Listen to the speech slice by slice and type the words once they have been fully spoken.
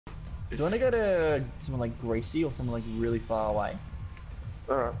Do you want to go to someone like Greasy or someone like really far away?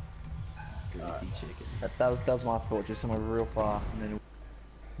 Alright. Greasy chicken. That was my thought, just somewhere real far. And then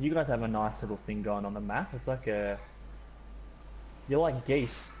you guys have a nice little thing going on the map. It's like a... You're like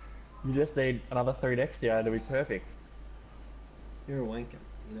geese. You just need another 3 decks here to be perfect. You're a wanker,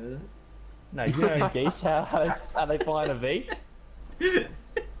 you know that? No, you know geese, how they find a V?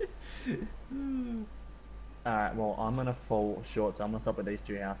 Alright, well, I'm gonna fall short, so I'm gonna stop at these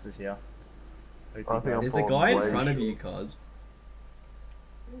 2 houses here. There's a guy in front of you, Cos.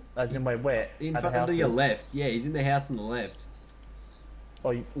 As in, wait, where? In front of your left. Yeah, he's in the house on the left. Oh,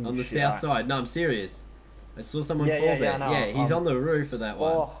 on the south side. No, I'm serious. I saw someone fall there. Yeah, he's on the roof of that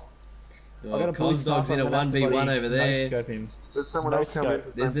one. Oh, Cos Dog's in a 1v1 over there. There's someone else coming.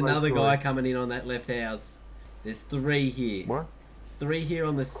 There's another guy coming in on that left house. There's 3 here. What? 3 here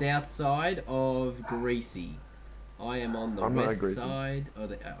on the south side of Greasy. I am on the west side, or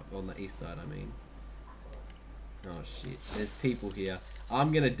on the east side, I mean. Oh shit, there's people here.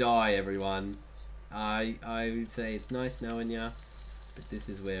 I'm gonna die, everyone. I would say it's nice knowing ya, but this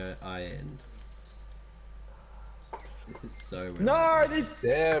is where I end. This is so weird. No, they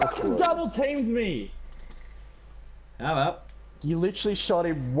double teamed me! How up? You literally shot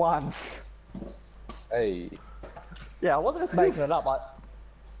him once. Hey. Yeah, I wasn't just making it up.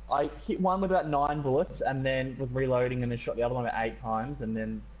 I hit one with about 9 bullets, and then was reloading, and then shot the other one about 8 times, and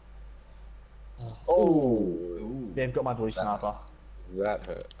then... Oh! They've got my blue sniper. That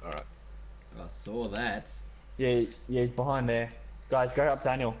hurt. Alright. I saw that. Yeah, he's behind there. Guys, go up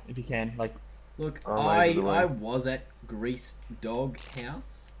Daniel, if you can. Like, look, I was at Grease Dog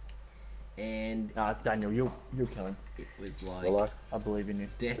House, and... Daniel, you'll kill him. It was like... I believe in you.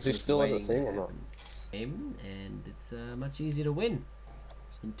 Death is he still in the thing or not? And it's much easier to win.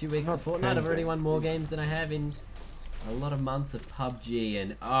 In 2 weeks of Fortnite, I've already won more games than I have in a lot of months of PUBG,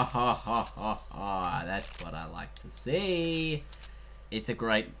 and that's what I like to see. It's a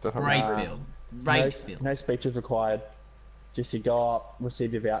great film. Great film. No speeches required. Just you go up,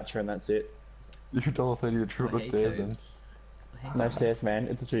 receive your voucher, and that's it. You $1.30 to trip the stairs then. No stairs, man.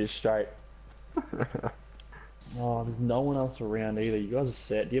 It's literally just straight. Oh, there's no one else around either. You guys are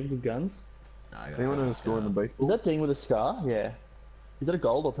set. Do you have good guns? No, I got anyone in the score in the baseball? Is that Dean with a scar? Yeah. Is that a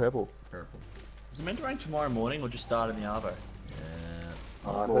gold or purple? Purple. Is it meant to rain tomorrow morning or just start in the Arvo?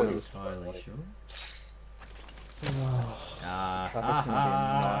 I'm not entirely sure. Traffic's gonna be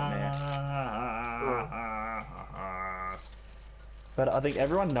a nightmare. But I think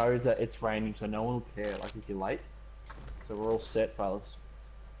everyone knows that it's raining, so no one will care, like, if you're late. So we're all set, fellas.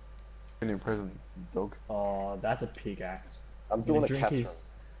 Your present, dog. Oh, that's a pig act. I'm doing a capture.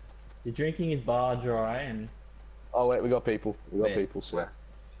 You're drinking his bar dry and... Oh wait, we got people. We got people, so...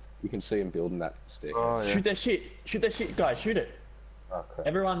 You can see him building that staircase. Oh, yeah. Shoot that shit! Shoot that shit, guys! Shoot it! Okay.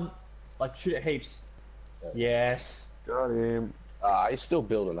 Everyone, like, shoot it heaps. Yeah. Yes. Got him. He's still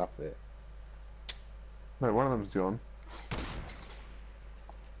building up there. No, one of them's gone.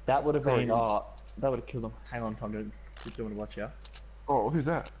 That would have been... that would have killed him. Hang on, Tom. Keep doing to watch out. Oh, who's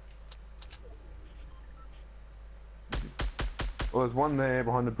that? Well, there's one there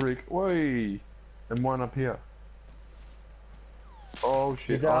behind the brick. Whey! And one up here. Oh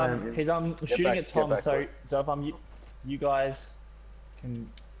shit! He's shooting at Tom. So if I'm you guys can,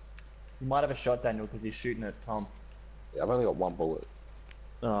 you might have a shot, Daniel, because he's shooting at Tom. Yeah, I've only got 1 bullet.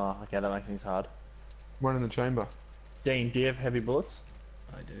 Oh, okay, that makes things hard. One in the chamber. Dean, do you have heavy bullets?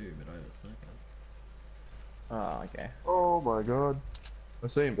 I do, but I have a sniper. Oh, okay. Oh my god! I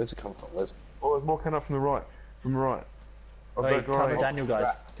see him. Where's it come from? Oh, there's more coming up from the right. From the right. Wait, cover Daniel, guys.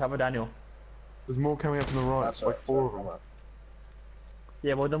 Cover Daniel. There's more coming up from the right. That's like 4 of them.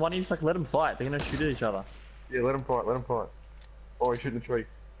 Yeah, well then why don't you just like let them fight? They're gonna shoot at each other. Yeah, let them fight. Let them fight. Oh, he's shooting a tree.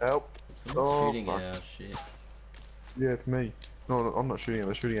 Help! Someone's shooting at our shit. Yeah, it's me. No, I'm not shooting at.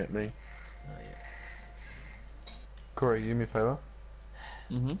 They're shooting at me. Oh yeah. Corey, you do me a favour.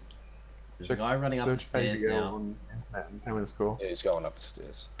 There's a guy running up the stairs now. Tell me the score. Yeah, he's going up the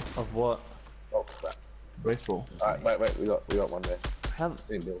stairs. Of what? Oh crap. Baseball. Alright, wait, we got one there.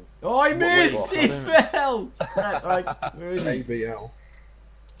 See him building. Oh, I missed! He fell! Alright, where is he? ABL.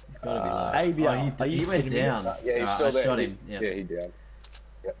 He's gotta be low. ABL. He went down. Yeah, he's still there. I shot him. Yeah, he's down.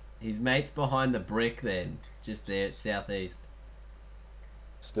 Yep. His mate's behind the brick then, just there, southeast.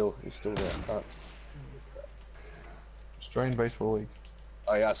 He's still there. Australian Baseball League.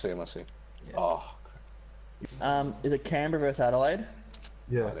 Oh yeah, I see him. Yeah. Oh. Is it Canberra versus Adelaide?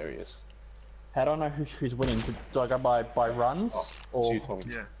 Yeah. Oh, there he is. How do I know who's winning? Do I go by runs? Or...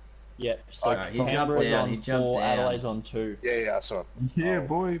 Yeah. Yeah, so he jumped down, he jumped down. Adelaide's on 2. Yeah, I saw him. Yeah,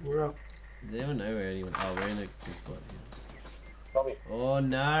 boy, we're up. Does anyone know where anyone... Oh, we're in a good spot Tommy. Oh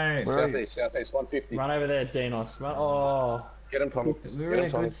no. Where are you? Southeast, 150. Run over there, Dinos. Run. Oh, Get him, Tommy. We were Get in him,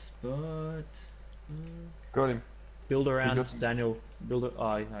 a Tommy. good spot. Got him. build around got- Daniel. Build it.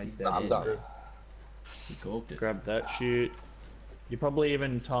 Oh, no, he's dead. I'm done. He gulped it. Grab that shit. You probably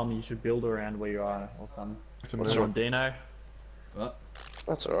even, Tom, you should build around where you are or something. To What's move. on Dino? Oh,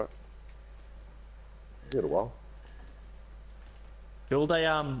 That's alright. Did a while. Build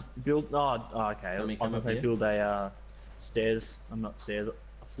a build. Oh, okay. Tommy, I was come gonna up say here. build a stairs. I'm not stairs.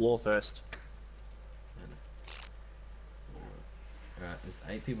 A floor first. alright, there's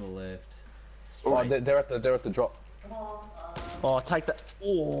 8 people left. Oh, Straight. they're at the drop. Oh, take that.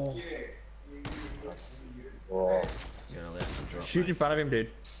 Oh, Oh, You're gonna left and drop. shoot in mate. front of him, dude.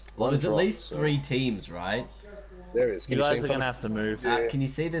 Well, there's at drop, least so- 3 teams, right? there he is. Can You see guys him, are Tommy? gonna have to move. Yeah. Can you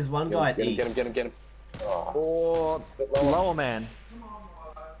see there's one guy at Get him, east? get him, get him, get him. Oh, Oh, lower man.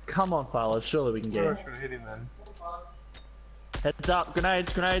 Come on, fellas. Surely we can get I him. should have hit him then. Heads up!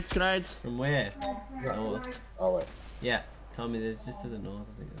 Grenades! Grenades! Grenades! From where? North. oh wait. Yeah, Tommy, there's just to the north.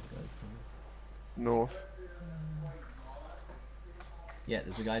 I think there's guys coming. North. Yeah,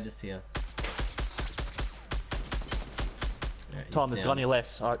 there's a guy just here. Alright, he's Tom, there's down. one on your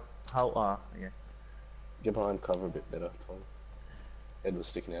left. How? Yeah. Get behind cover a bit better, Tommy. Head was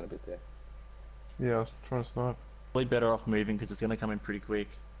sticking out a bit there. Yeah, I was trying to snipe. Probably better off moving because it's gonna come in pretty quick.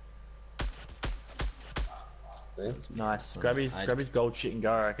 See? That's Nice. fine. Grab his gold shit and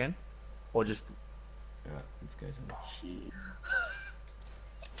go, I reckon. Or just. Alright, let's go, Tommy.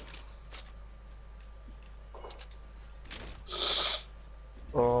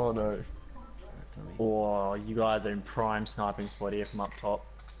 Oh no. Alright, Tommy. Oh, you guys are in prime sniping spot here from up top.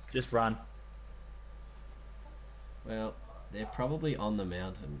 Just run. Well, they're probably on the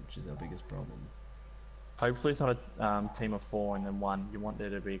mountain, which is our biggest problem. Hopefully it's not a team of 4 and then 1. You want there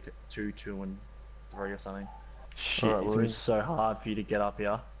to be 2, 2 and 3 or something. Shit, Alright, it's well, gonna be so hard for you to get up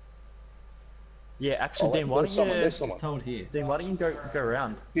here. Yeah, actually, Oh, Dean, why there's don't someone, you? there's someone. Just hold here. Dean, why don't you go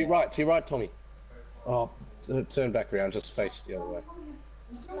around? To your right, Tommy. Oh, turn back around, just face the other way.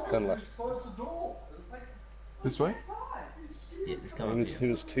 Turn left. This way? Yeah, just come up He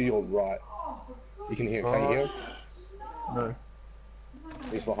here. was to your right. You can hear him. Can you hear him? No.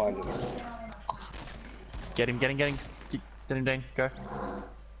 He's behind you. Get him, get him, get him. Get him, Dean. Go.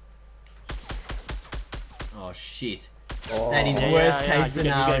 Oh shit. Oh, That is Yeah, worst yeah, case you get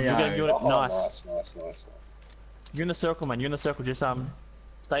it, you get it, you scenario. get it, you get it. oh, Nice. nice. You're in the circle, man. You're in the circle. Just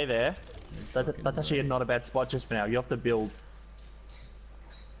stay there. That's actually not a bad spot just for now. You have to build.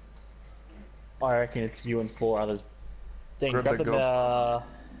 I reckon it's you and 4 others. Dean, Grab grab the the gold.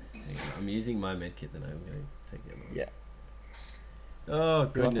 Hang on, I'm using my medkit, then I'm going to take the other one. yeah. Oh, You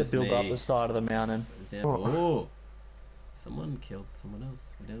have to goodness build me. up the side of the mountain. It's down. Oh. Oh. Someone killed someone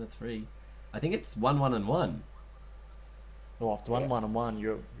else. We're down to 3. I think it's 1, 1, and 1. Oh, after 1, 1, and 1,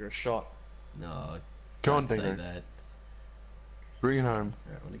 you're a shot. No, Go on, don't say Dingo. that. Bring it home.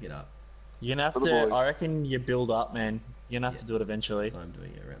 Alright, I want to get up. You're gonna have For the to. boys. I reckon you build up, man. You're gonna have to Yeah. do it eventually. So I'm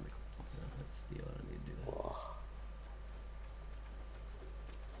doing it around the corner. No, that's steel. I don't need to do that.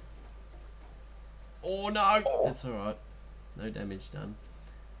 Oh no! That's alright. No damage done.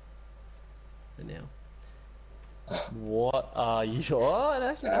 For now. What are you? Oh,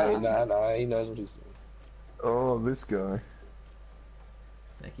 that's No, he knows what he's doing. Oh, this guy.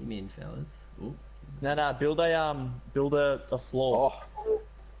 Back him in, fellas. Ooh. No, build a floor. Oh,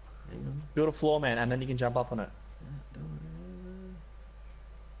 Hang on. Build a floor, man, and then you can jump up on it. Don't worry.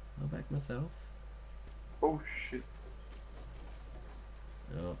 I'll back myself. Oh shit.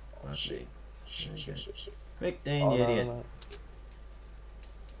 Oh, fuck shit. me. shit. Quick, Dane, Oh, you idiot. no.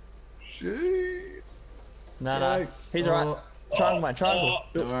 Shit. No, Go. he's Oh. alright. Triangle, man, triangle.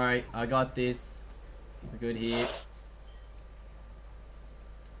 Don't worry, I got this. We're good here.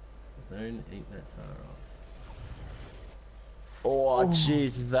 The zone ain't that far off. Oh,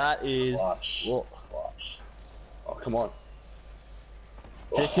 jeez, that is. Flush. Well, Flush. Oh, come on.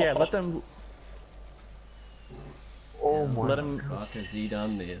 just yeah, let them. Oh my. Let him. Fuck, has he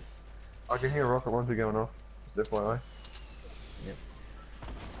done this? I can hear rocket launcher going off. Just FYI. Yep.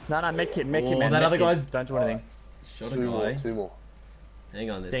 No, make it, Oh, man. that make other it. guy's- Don't do anything. Shot a Two more, guy. 2 more. Hang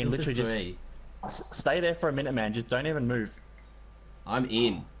on, there's Dean, still literally just just 3. stay there for a minute, man. Just don't even move. I'm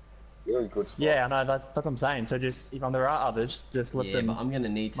in. You're in good spot. Yeah, I know. That's what I'm saying. So just if there are others, just let Yeah, them. but I'm gonna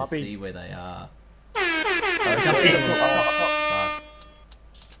need to Might be- see where they are. Oh,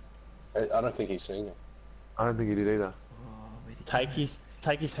 Fuck. I don't think he's seen it. I don't think he did either. Oh, where'd he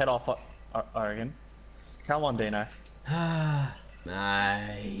take his head off. I reckon. Come on, Dino. go?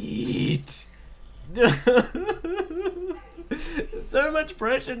 Mate. So much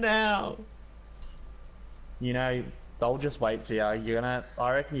pressure now. You know, they'll just wait for you.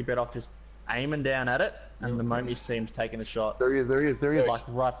 I reckon you're better off just aiming down at it, and the moment you see him taking a shot, There he is. like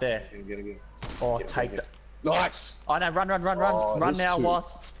right there. Get it. Oh, Get it, take get that. it. Nice! Oh no, run, Oh, run there's now two.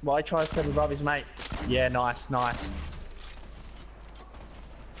 while he tries to step above his mate. Yeah, nice.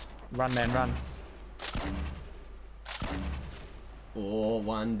 Run, man, run. Oh,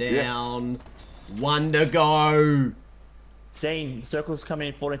 one down. One to go. Dean, circle's coming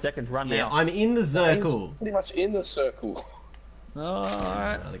in 14 seconds. Run Yeah, now. I'm in the circle. He's pretty much in the circle.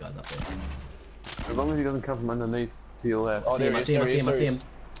 Alright. The other guy's up there. As long as he doesn't come from underneath to your left. Oh, there I he see him. is.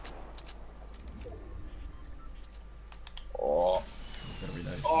 Oh. Gotta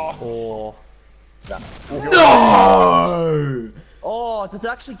reload. Oh. Oh. No! Oh, does it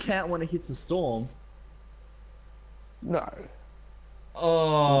actually count when it hits the storm? No.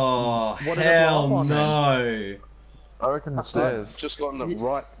 Oh, What did it hell blow up on no. I reckon the stairs. Just got on the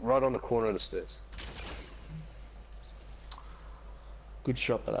right on the corner of the stairs. Good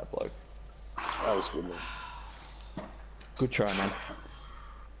shot by that bloke. That was good, man. Good try, man.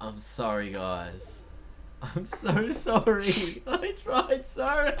 I'm sorry, guys. I'm so sorry. I tried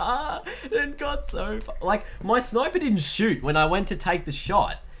so hard and got so far. Like, my sniper didn't shoot when I went to take the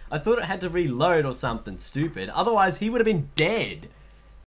shot. I thought it had to reload or something stupid. Otherwise, he would have been dead.